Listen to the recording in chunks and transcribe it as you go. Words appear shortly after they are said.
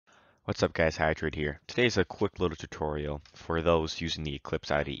What's up guys, Hydrid here. Today's a quick little tutorial for those using the Eclipse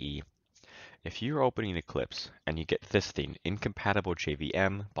IDE. If you're opening Eclipse and you get this thing, incompatible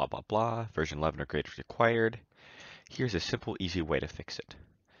JVM, blah blah blah, version 11 or greater required, here's a simple easy way to fix it.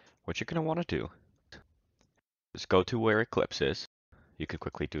 What you're going to want to do is go to where Eclipse is. You can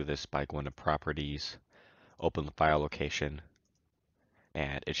quickly do this by going to Properties, open the file location,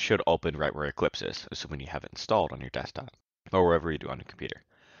 and it should open right where Eclipse is, assuming you have it installed on your desktop or wherever you do on your computer.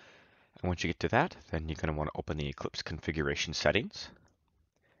 And once you get to that, then you're going to want to open the Eclipse configuration settings.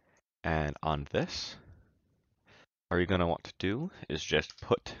 And on this, all you're going to want to do is just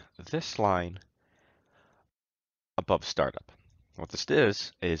put this line above startup. What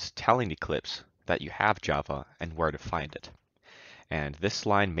this is telling Eclipse that you have Java and where to find it. And this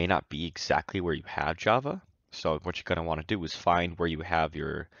line may not be exactly where you have Java. So what you're going to want to do is find where you have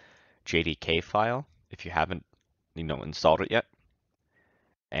your JDK file if you haven't, installed it yet.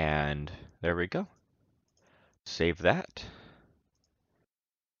 And there we go. Save that.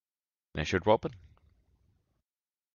 And it should open.